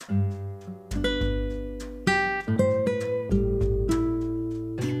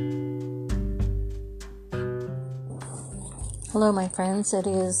Hello, my friends. It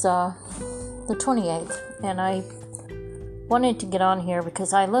is the 28th, and I wanted to get on here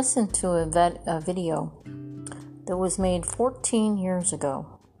because I listened to a video that was made 14 years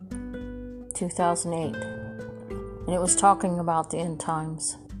ago, 2008, and it was talking about the end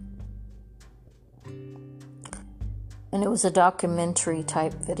times. And it was a documentary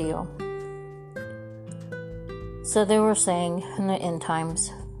type video. So they were saying in the end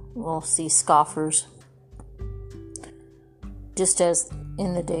times, we'll see scoffers, just as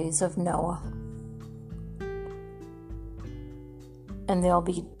in the days of Noah. And there'll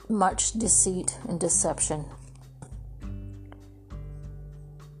be much deceit and deception.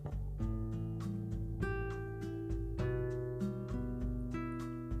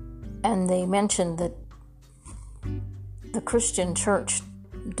 And they mentioned that the Christian church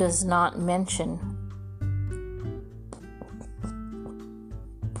does not mention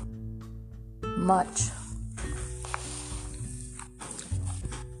much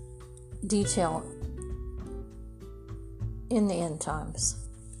detail in the end times,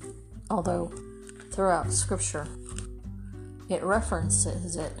 although throughout Scripture it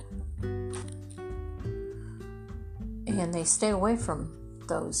references it, and they stay away from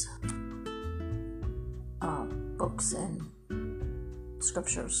those books and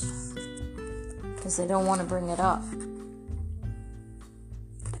scriptures because they don't want to bring it up.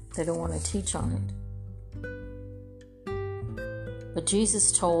 They don't want to teach on it. But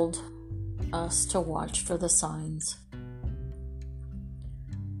Jesus told us to watch for the signs,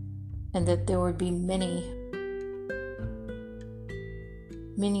 and that there would be many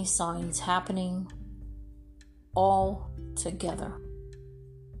signs happening all together.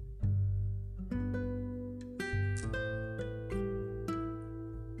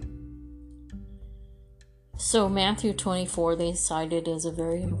 So Matthew 24 they cited as a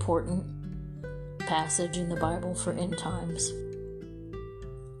very important passage in the Bible for end times.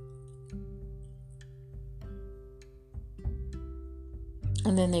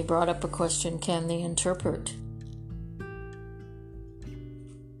 And then they brought up a question, can they interpret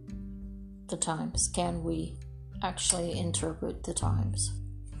the times? Can we actually interpret the times?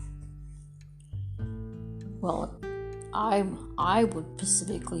 Well, I would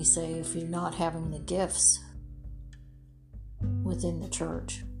specifically say if you're not having the gifts within the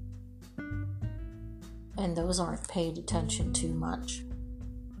church, and those aren't paid attention to much,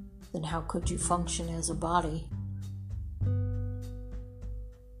 then how could you function as a body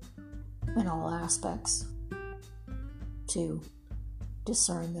in all aspects to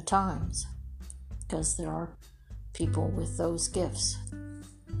discern the times? Because there are people with those gifts.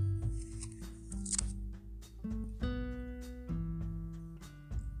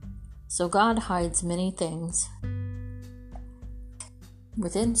 So God hides many things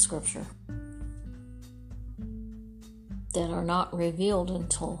within Scripture that are not revealed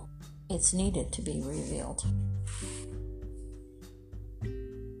until it's needed to be revealed.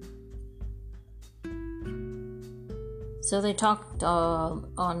 So they talked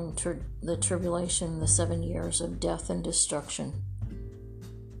on the tribulation, the 7 years of death and destruction.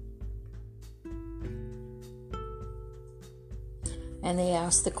 And they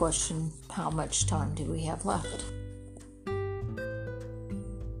asked the question, how much time do we have left?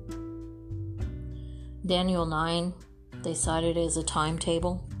 Daniel 9, they cited as a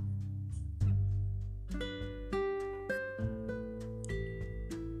timetable.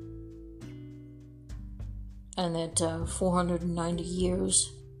 And that 490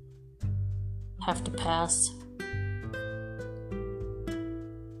 years have to pass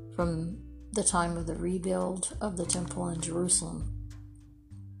from the time of the rebuild of the temple in Jerusalem.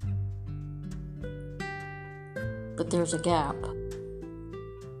 But there's a gap.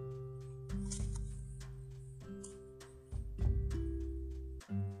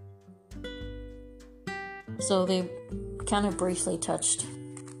 So they kind of briefly touched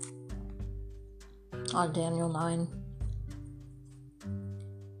on Daniel 9.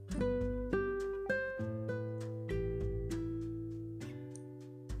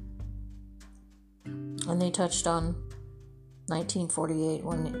 And they touched on 1948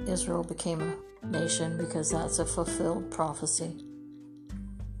 when Israel became a nation, because that's a fulfilled prophecy.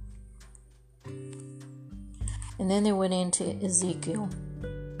 And then they went into Ezekiel.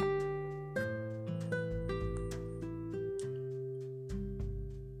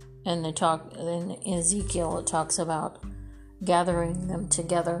 And in Ezekiel it talks about gathering them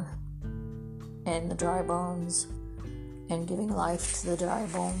together and the dry bones and giving life to the dry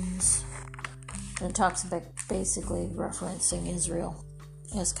bones. And it talks about basically referencing Israel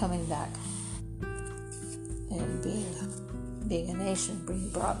as coming back and being a nation, being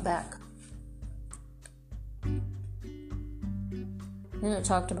brought back. Then it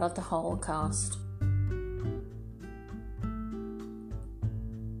talked about the Holocaust.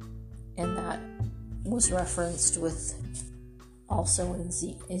 And that was referenced with also in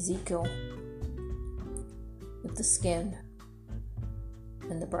Ezekiel with the skin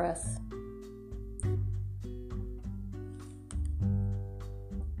and the breath.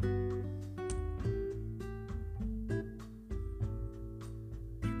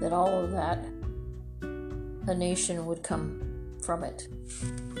 That all of that, a nation would come from it.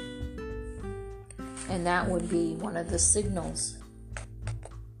 And that would be one of the signals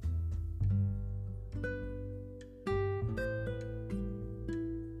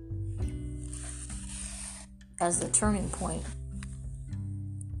as the turning point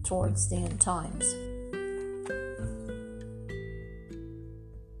towards the end times.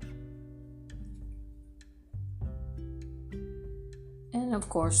 And of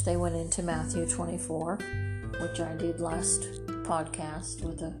course, they went into Matthew 24, which I did last podcast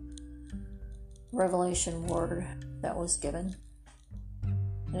with a revelation word that was given.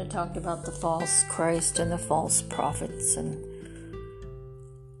 And it talked about the false Christ and the false prophets and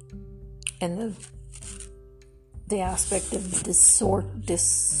the aspect of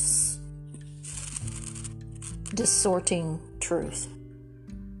distorting truth,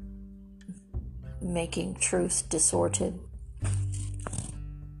 making truth distorted.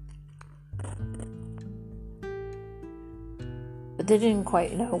 But they didn't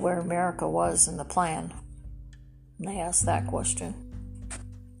quite know where America was in the plan. And they asked that question.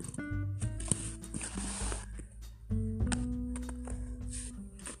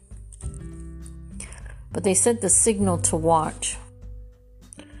 But they said the signal to watch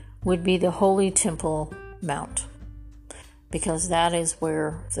would be the Holy Temple Mount, because that is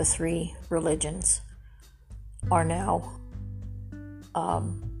where the three religions are now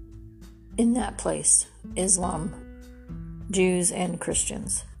in that place: Islam, Jews, and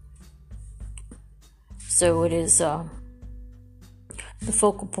Christians. So it is the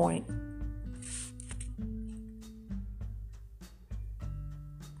focal point.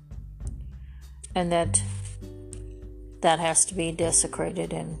 And that has to be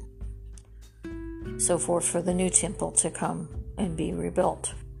desecrated and so forth for the new temple to come and be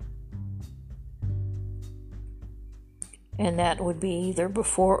rebuilt. And that would be either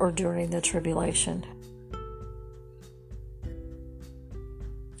before or during the tribulation.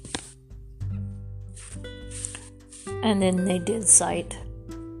 And then they did cite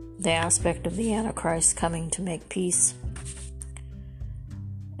the aspect of the Antichrist coming to make peace.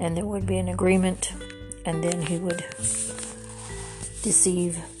 And there would be an agreement, and then he would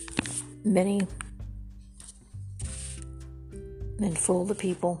deceive many and fool the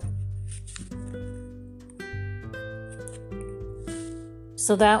people.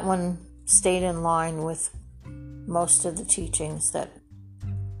 So that one stayed in line with most of the teachings that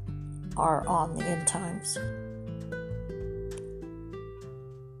are on the end times.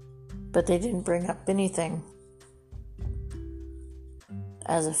 But they didn't bring up anything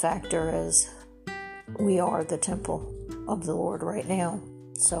as a factor as we are the temple of the Lord right now.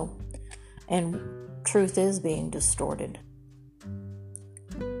 So, and truth is being distorted.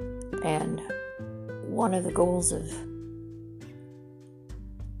 And one of the goals of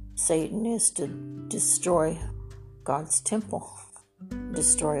Satan is to destroy God's temple,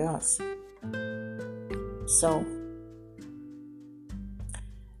 destroy us. So,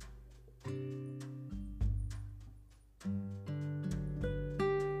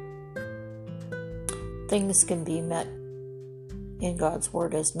 things can be met in God's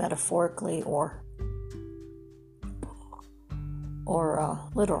word as metaphorically or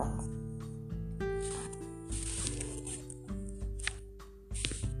literal.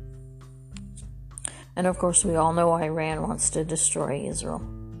 And of course, we all know Iran wants to destroy Israel.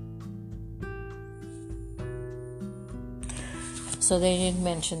 So they did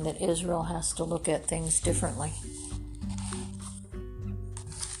mention that Israel has to look at things differently.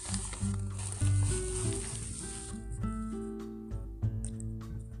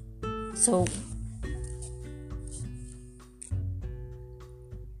 So,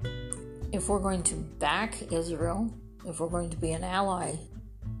 if we're going to back Israel, if we're going to be an ally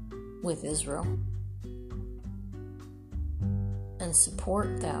with Israel and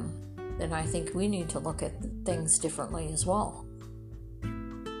support them, then I think we need to look at things differently as well.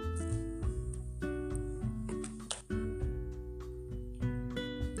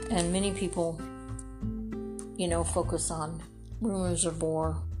 And many people, focus on rumors of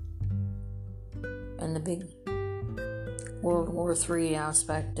war and the big World War III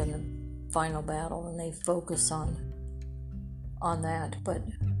aspect and the final battle, and they focus on that. But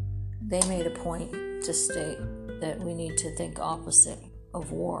they made a point to state that we need to think opposite.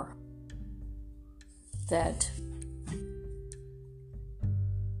 of war. That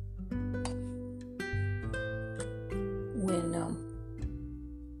when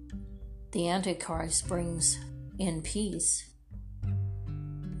the Antichrist brings in peace,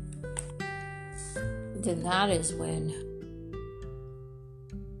 then that is when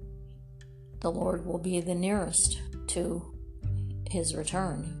the Lord will be the nearest to his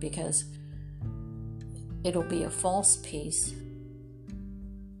return, because it'll be a false peace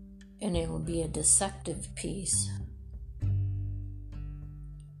and it will be a deceptive peace.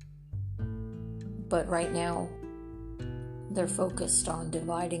 But right now, they're focused on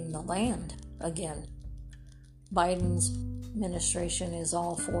dividing the land again. Biden's administration is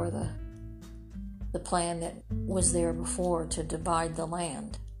all for the plan that was there before to divide the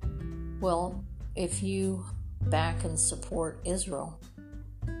land. Well, if you back and support Israel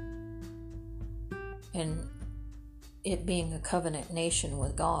and it being a covenant nation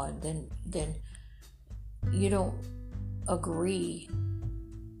with God, then you don't agree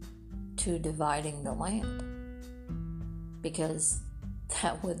to dividing the land, because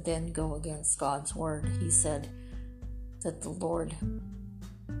that would then go against God's word. He said that the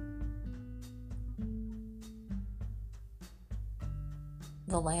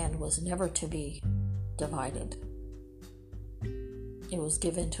land was never to be divided. It was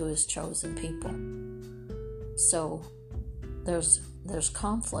given to his chosen people. So there's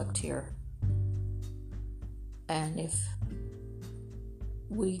conflict here. And if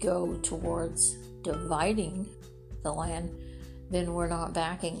we go towards dividing the land, then we're not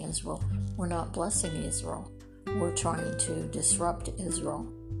backing Israel. We're not blessing Israel. We're trying to disrupt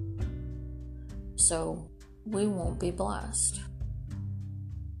Israel. So we won't be blessed.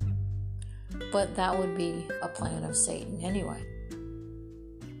 But that would be a plan of Satan anyway.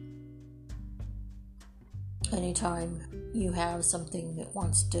 Anytime you have something that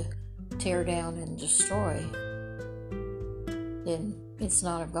wants to tear down and destroy, then it's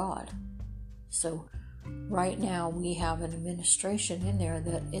not of God. So right now we have an administration in there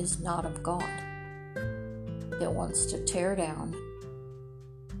that is not of God, that wants to tear down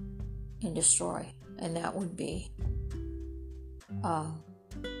and destroy. And that would be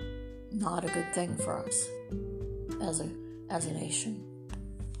not a good thing for us as a nation.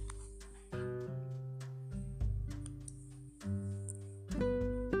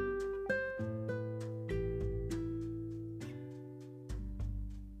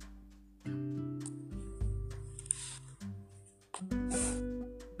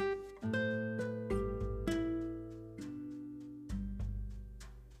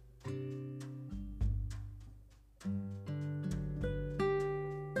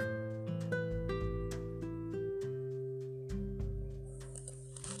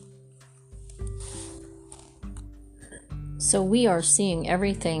 So we are seeing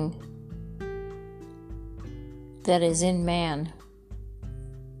everything that is in man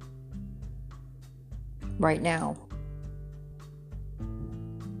right now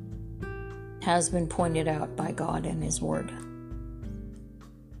has been pointed out by God in His Word.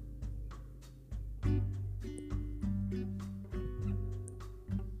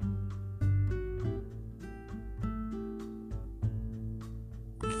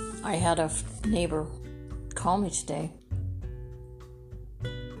 I had a neighbor call me today,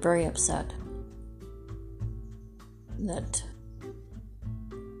 very upset that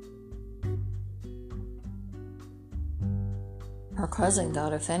her cousin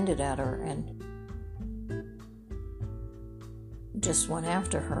got offended at her and just went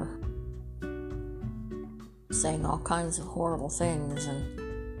after her, saying all kinds of horrible things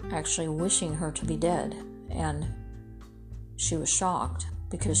and actually wishing her to be dead. And she was shocked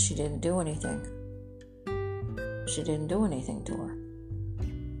because she didn't do anything. She didn't do anything to her.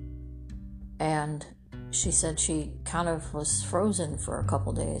 And she said she kind of was frozen for a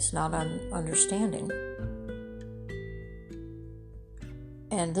couple days, not understanding.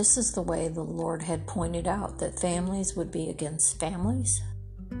 And this is the way the Lord had pointed out, that families would be against families.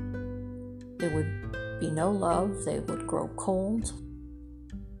 There would be no love. They would grow cold.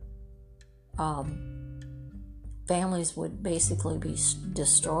 Families would basically be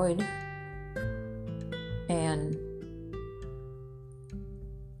destroyed. And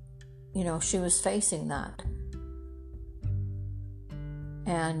she was facing that.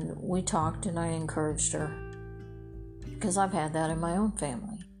 And we talked and I encouraged her, because I've had that in my own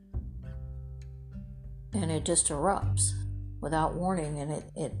family. And it just erupts without warning, and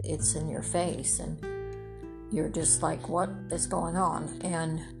it's in your face, and you're just like, what is going on?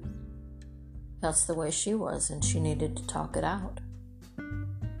 And that's the way she was, and she needed to talk it out.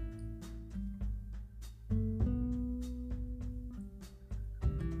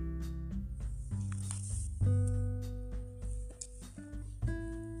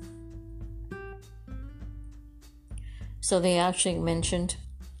 So they actually mentioned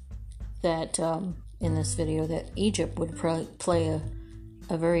that in this video that Egypt would play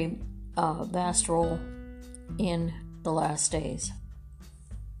a very vast role in the last days.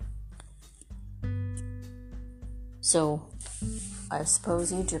 So I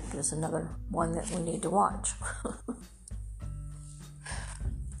suppose Egypt is another one that we need to watch.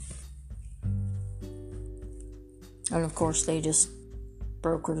 And of course they just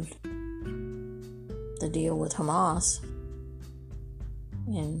brokered the deal with Hamas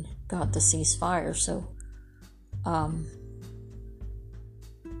and got the ceasefire.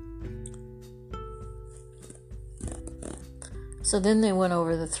 So then they went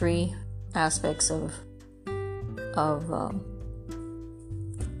over the three aspects of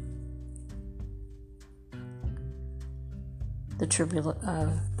the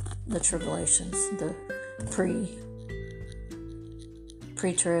tribulations, the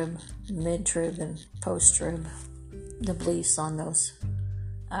pre-trib, mid-trib, and post-trib, the beliefs on those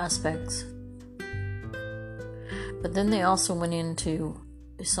aspects. But then they also went into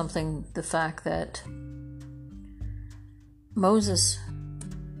the fact that Moses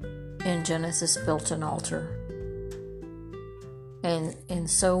in Genesis built an altar, and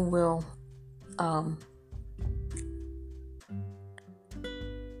so will an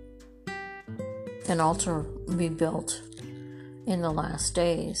altar be built in the last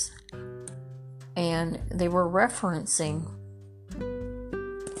days. And they were referencing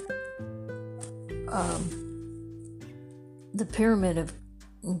the Pyramid of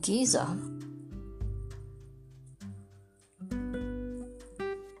Giza.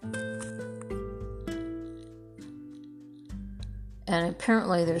 And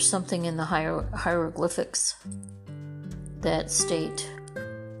apparently there's something in the hieroglyphics that state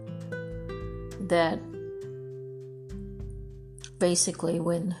that basically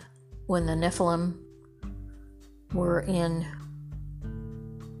when the Nephilim were in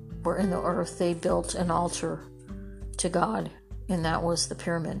the earth, they built an altar to God, and that was the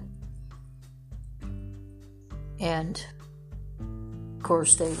pyramid. And of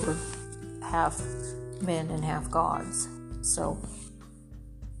course they were half men and half gods. So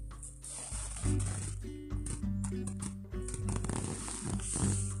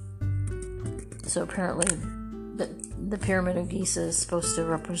apparently the Pyramid of Giza is supposed to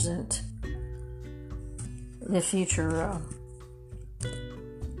represent the future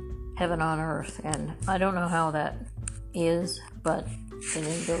heaven on earth, and I don't know how that is, but they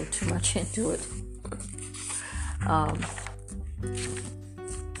didn't go too much into it,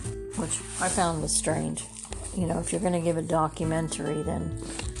 which I found was strange. You know, if you're going to give a documentary, then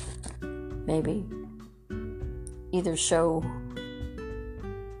maybe either show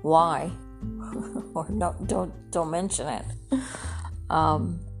why or no, don't mention it.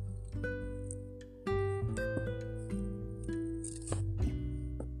 And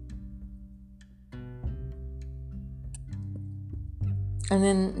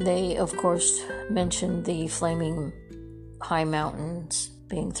then they, of course, mentioned the flaming high mountains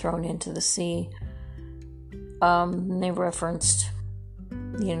being thrown into the sea. They referenced,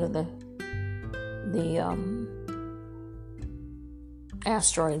 the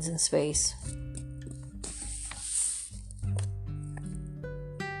asteroids in space.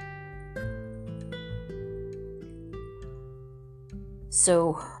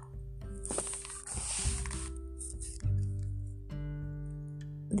 So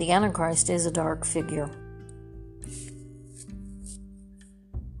the Antichrist is a dark figure,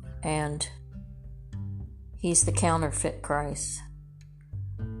 and he's the counterfeit Christ.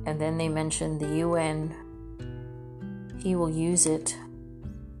 And then they mentioned the UN. He will use it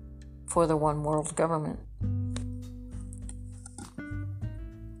for the one world government.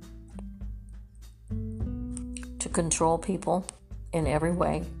 To control people in every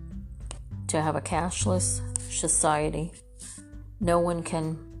way. To have a cashless society. No one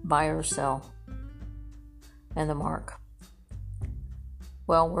can buy or sell. And the mark.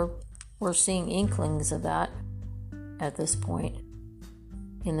 Well, we're seeing inklings of that at this point,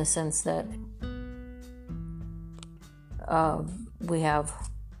 in the sense that we have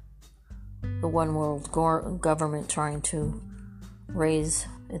the one world government trying to raise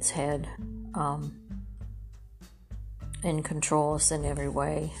its head and control us in every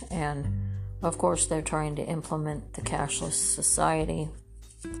way. And of course they're trying to implement the cashless society,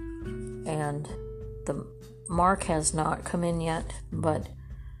 and the mark has not come in yet, but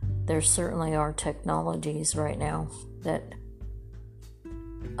there certainly are technologies right now that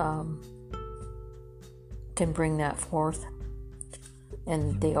can bring that forth,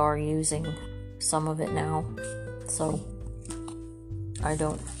 and they are using some of it now, so I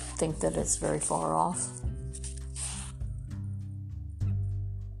don't think that it's very far off.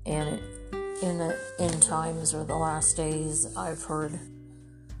 And in the end times or the last days, I've heard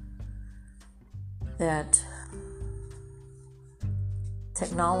that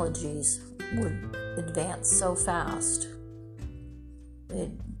technologies would advance so fast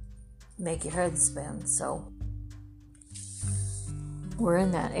it'd make your head spin. So we're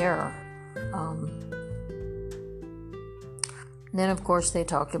in that era. Then of course they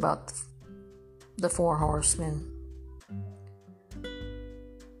talked about the four horsemen,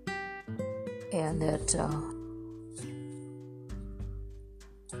 and that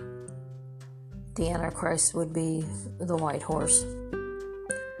the Antichrist would be the white horse,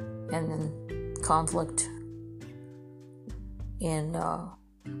 and then conflict in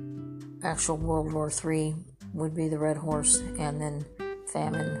actual World War III would be the red horse, and then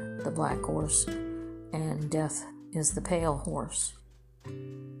famine, the black horse, and death is the pale horse.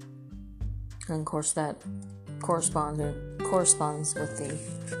 And of course that corresponds with the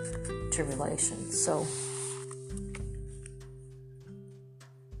tribulation. So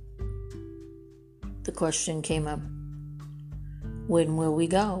the question came up, when will we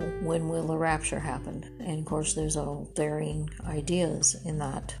go? When will the rapture happen? And of course there's all varying ideas in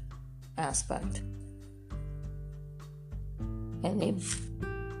that aspect, and they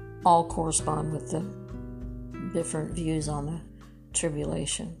all correspond with the different views on the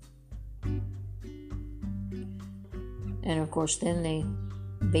tribulation. And of course then they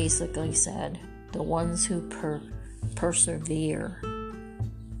basically said the ones who persevere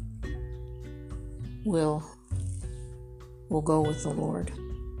will go with the Lord.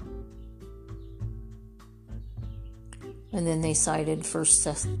 And then they cited 1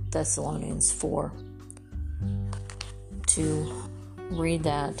 Thessalonians 4 to read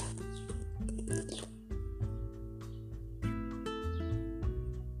that.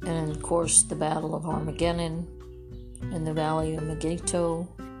 And of course the Battle of Armageddon in the Valley of Megiddo,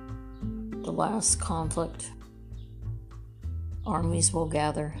 the last conflict. Armies will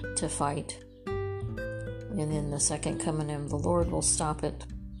gather to fight, and then the second coming of the Lord will stop it.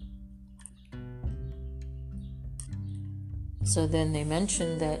 So then they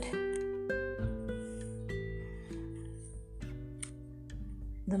mentioned that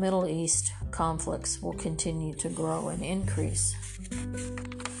the Middle East conflicts will continue to grow and increase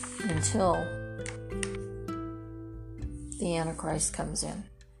until the Antichrist comes in.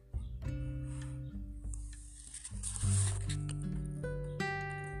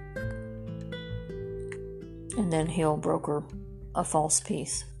 And then he'll broker a false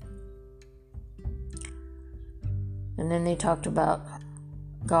peace. And then they talked about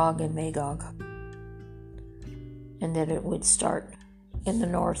Gog and Magog, and that it would start in the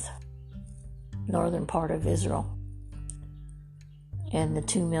northern part of Israel, and the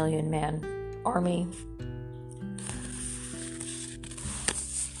 2 million man army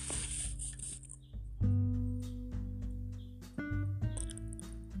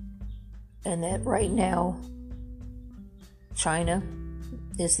and that right now China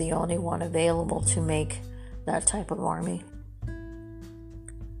is the only one available to make that type of army.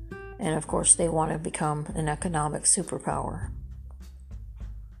 And of course they want to become an economic superpower.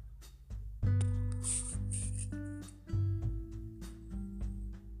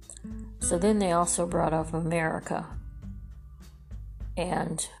 So then they also brought up America,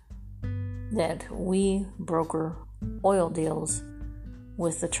 and that we broker oil deals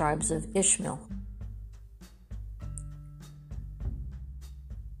with the tribes of Ishmael.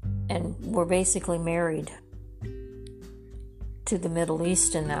 And we're basically married to the Middle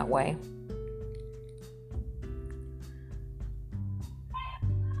East in that way.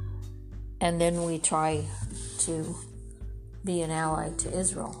 And then we try to be an ally to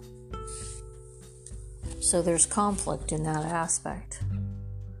Israel. So there's conflict in that aspect.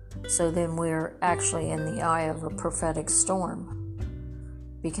 So then we're actually in the eye of a prophetic storm,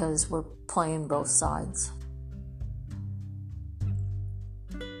 because we're playing both sides.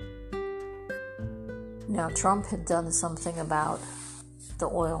 Now, Trump had done something about the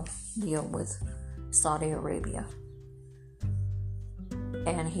oil deal with Saudi Arabia,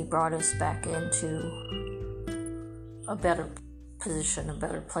 and he brought us back into a better position, a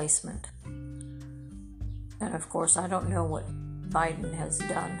better placement. And of course, I don't know what Biden has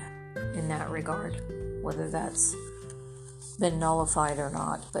done in that regard, whether that's been nullified or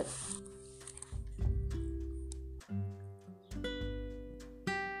not, but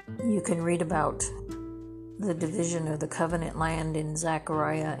you can read about the division of the covenant land in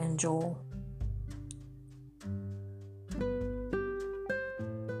Zechariah and Joel.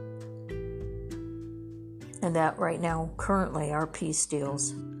 And that right now, currently, our peace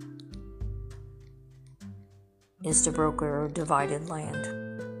deals is to broker a divided land.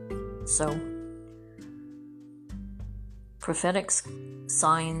 So, prophetic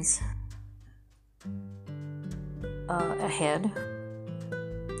signs ahead.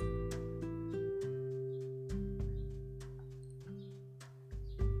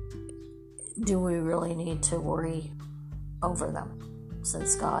 Do we really need to worry over them?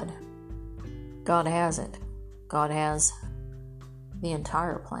 Since God has it. God has the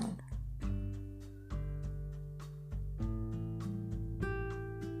entire plan.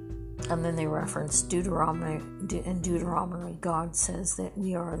 And then they reference Deuteronomy. In Deuteronomy, God says that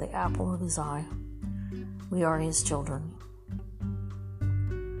we are the apple of his eye. We are his children.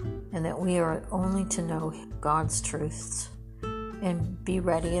 And that we are only to know God's truths and be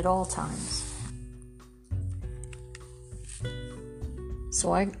ready at all times.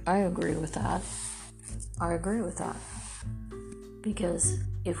 So I agree with that. I agree with that. Because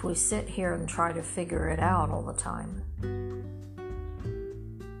if we sit here and try to figure it out all the time,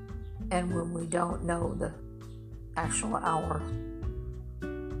 and when we don't know the actual hour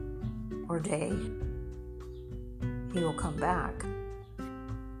or day he will come back,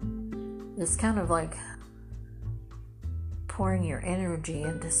 it's kind of like pouring your energy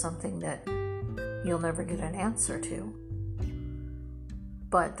into something that you'll never get an answer to.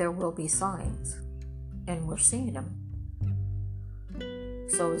 But there will be signs, and we're seeing them.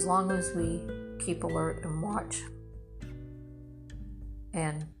 So as long as we keep alert and watch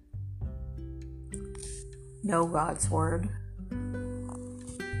and know God's word and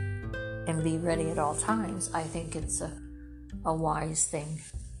be ready at all times, I think it's a wise thing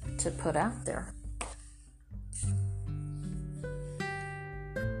to put out there.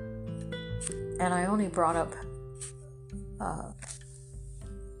 And I only brought up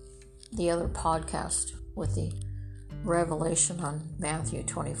the other podcast with the revelation on Matthew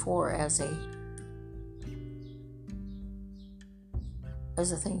 24 as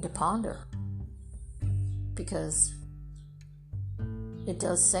a thing to ponder, because it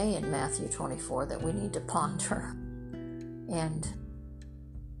does say in Matthew 24 that we need to ponder and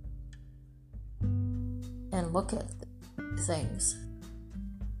look at things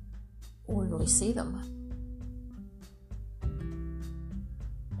when we see them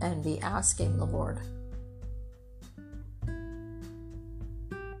and be asking the Lord.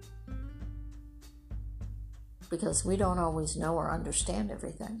 Because we don't always know or understand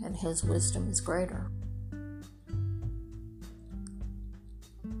everything, and his wisdom is greater.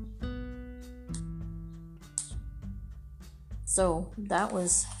 So that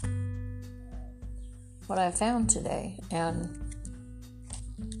was what I found today, and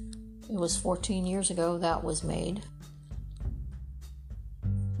it was 14 years ago that was made.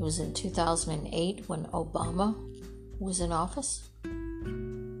 It was in 2008 when Obama was in office.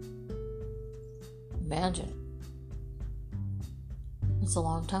 Imagine. It's a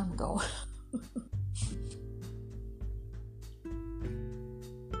long time ago.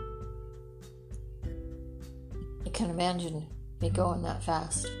 I can't imagine it going that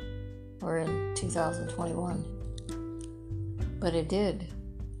fast. We're in 2021. But it did.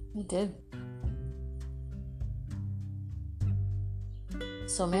 It did.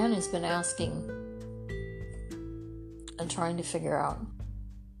 So man has been asking and trying to figure out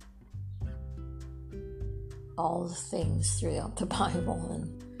all the things throughout the Bible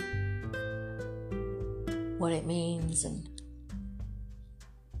and what it means and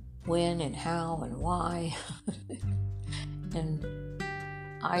when and how and why. And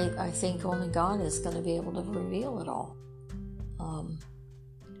I think only God is going to be able to reveal it all.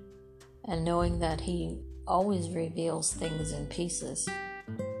 And knowing that he always reveals things in pieces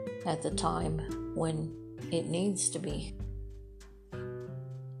at the time when it needs to be.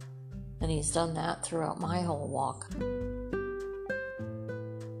 And he's done that throughout my whole walk.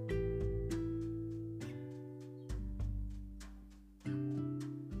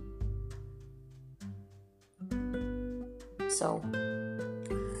 So,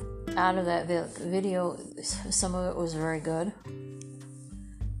 out of that video, some of it was very good.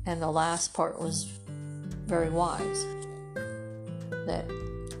 And the last part was very wise. That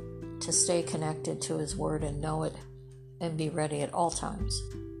to stay connected to his word and know it and be ready at all times.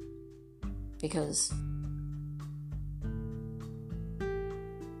 Because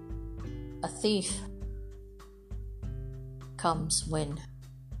a thief comes when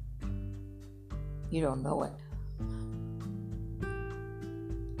you don't know it.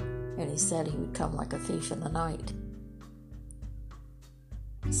 And he said he would come like a thief in the night.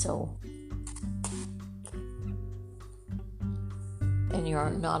 So, and you're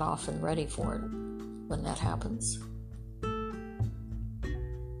not often ready for it when that happens.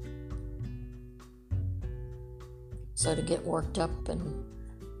 So to get worked up and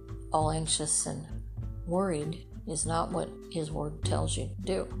all anxious and worried is not what His Word tells you to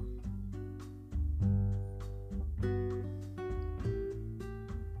do.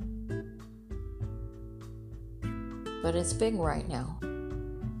 But it's big right now.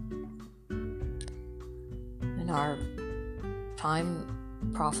 And our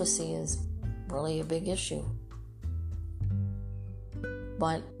time prophecy is really a big issue.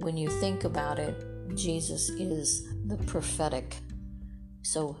 But when you think about it, Jesus is the prophetic.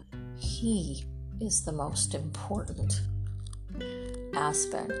 So He is the most important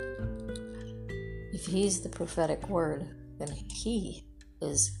aspect. If He's the prophetic word, then He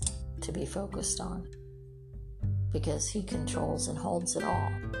is to be focused on, because He controls and holds it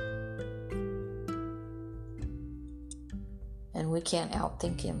all. And we can't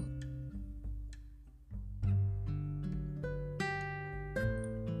outthink Him.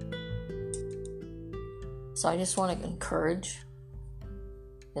 So I just want to encourage,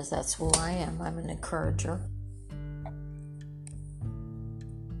 because that's who I am. I'm an encourager.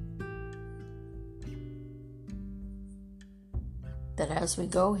 That as we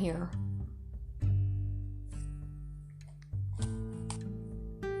go here,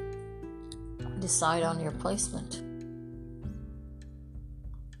 decide on your placement.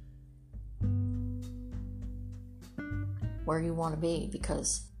 Where you want to be,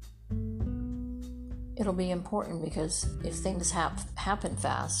 because it'll be important, because if things happen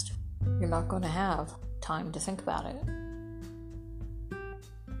fast, you're not going to have time to think about it.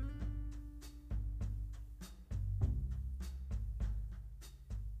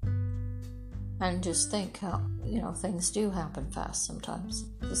 And just think how, things do happen fast sometimes.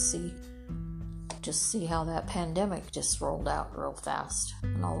 Just see how that pandemic just rolled out real fast.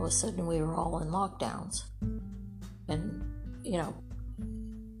 And all of a sudden we were all in lockdowns. And,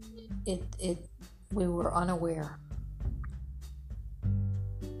 we were unaware.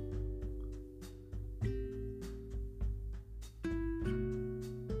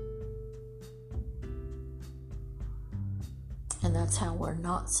 And that's how we're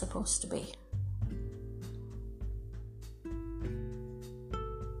not supposed to be.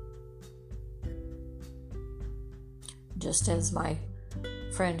 Just as my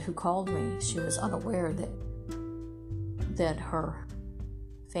friend who called me, she was unaware that her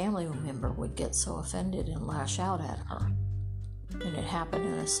family member would get so offended and lash out at her. And it happened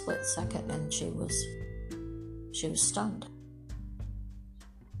in a split second, and she was stunned.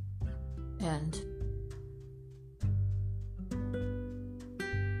 And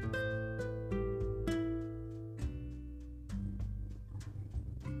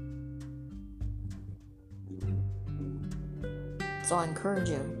so I encourage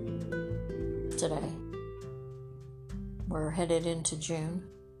you today. We're headed into June.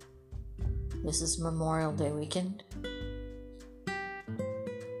 This is Memorial Day weekend.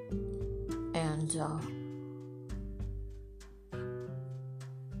 And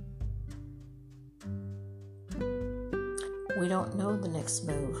we don't know the next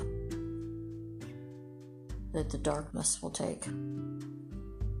move that the darkness will take.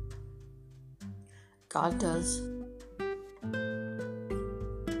 God does.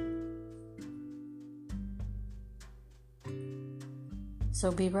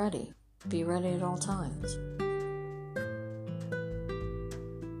 So be ready. Be ready at all times.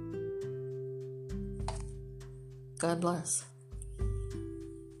 God bless.